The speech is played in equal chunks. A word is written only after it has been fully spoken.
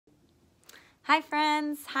Hi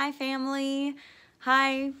friends, hi family,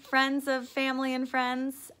 hi friends of family and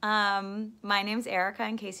friends. My name's Erica,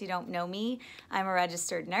 in case you don't know me. I'm a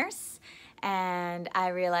registered nurse, and I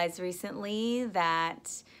realized recently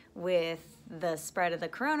that with the spread of the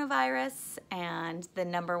coronavirus and the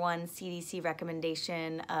 #1 CDC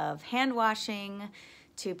recommendation of hand washing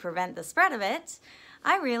to prevent the spread of it,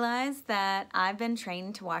 I realized that I've been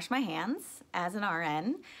trained to wash my hands as an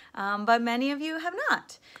RN, but many of you have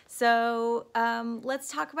not. So let's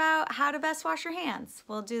talk about how to best wash your hands.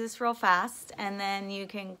 We'll do this real fast, and then you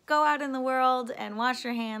can go out in the world and wash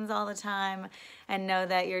your hands all the time and know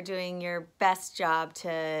that you're doing your best job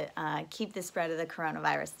to keep the spread of the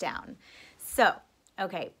coronavirus down. So,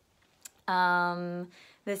 okay.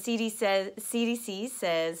 The CDC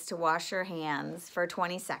says to wash your hands for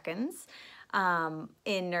 20 seconds.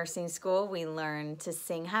 In nursing school, we learn to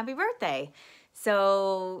sing happy birthday.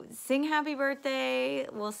 So sing happy birthday.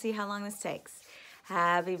 We'll see how long this takes.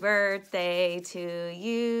 Happy birthday to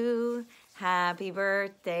you. Happy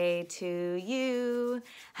birthday to you.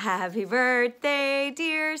 Happy birthday,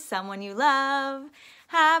 dear someone you love.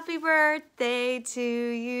 Happy birthday to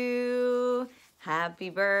you. Happy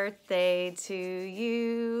birthday to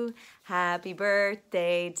you. Happy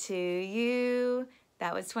birthday to you.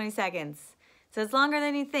 That was 20 seconds. So it's longer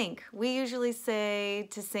than you think. We usually say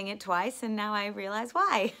to sing it twice, and now I realize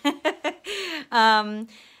why.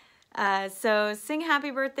 So sing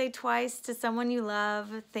happy birthday twice to someone you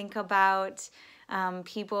love. Think about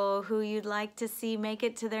people who you'd like to see make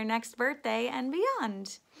it to their next birthday and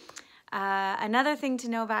beyond. Another thing to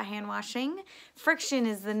know about hand washing, friction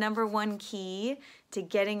is the #1 key to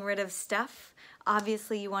getting rid of stuff.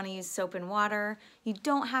 Obviously, you want to use soap and water. You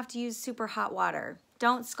don't have to use super hot water.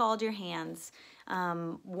 Don't scald your hands.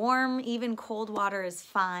 Warm, even cold water is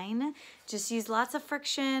fine. Just use lots of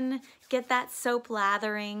friction, get that soap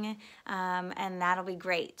lathering, and that'll be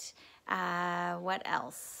great. What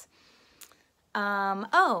else?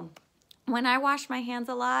 When I wash my hands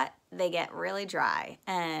a lot, they get really dry,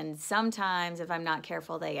 and sometimes if I'm not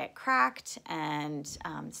careful they get cracked and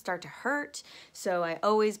start to hurt. So I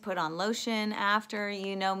always put on lotion after.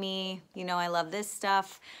 You know me, you know I love this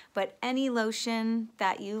stuff, but any lotion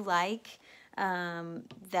that you like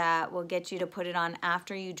that will get you to put it on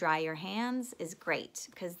after you dry your hands is great,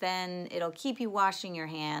 because then it'll keep you washing your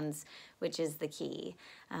hands, which is the key.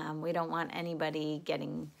 We don't want anybody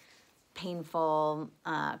getting painful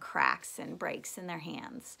cracks and breaks in their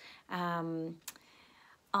hands. On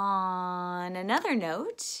another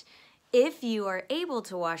note, if you are able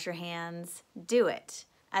to wash your hands, do it,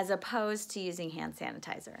 as opposed to using hand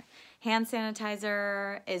sanitizer. Hand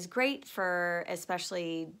sanitizer is great for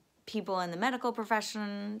especially people in the medical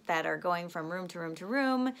profession that are going from room to room to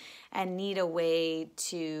room and need a way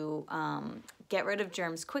to get rid of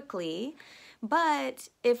germs quickly. But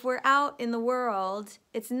if we're out in the world,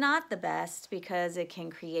 it's not the best because it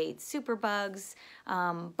can create superbugs,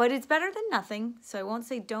 but it's better than nothing. So I won't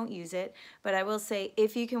say don't use it, but I will say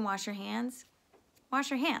if you can wash your hands,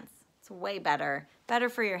 wash your hands. It's way better. Better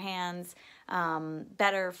for your hands,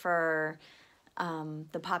 better for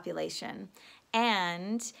the population.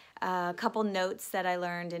 And a couple notes that I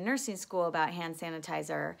learned in nursing school about hand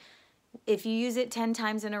sanitizer. If you use it 10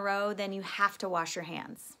 times in a row, then you have to wash your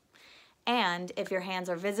hands. And if your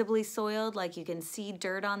hands are visibly soiled, like you can see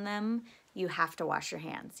dirt on them, you have to wash your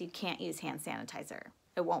hands. You can't use hand sanitizer.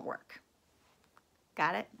 It won't work.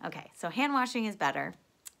 Got it? Okay, so hand washing is better.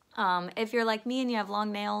 If you're like me and you have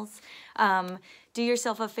long nails, do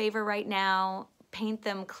yourself a favor right now. Paint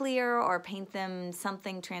them clear or paint them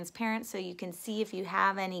something transparent so you can see if you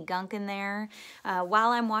have any gunk in there.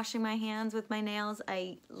 While I'm washing my hands with my nails,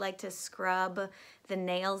 I like to scrub the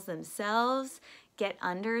nails themselves. Get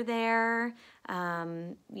under there.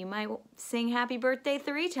 You might sing happy birthday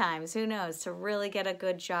 3 times, who knows, to really get a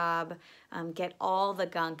good job. Get all the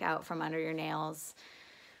gunk out from under your nails.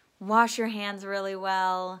 Wash your hands really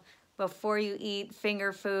well before you eat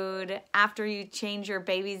finger food, after you change your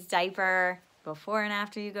baby's diaper, before and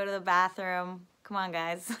after you go to the bathroom. Come on,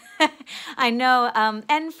 guys. I know,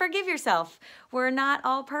 and forgive yourself. We're not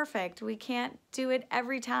all perfect. We can't do it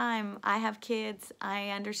every time. I have kids. I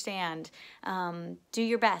understand. Do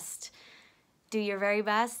your best. Do your very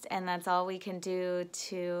best, and that's all we can do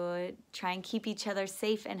to try and keep each other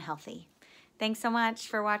safe and healthy. Thanks so much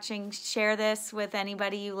for watching. Share this with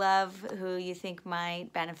anybody you love who you think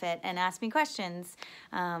might benefit, and ask me questions.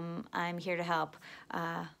 I'm here to help.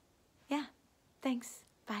 Yeah, thanks.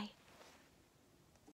 Bye.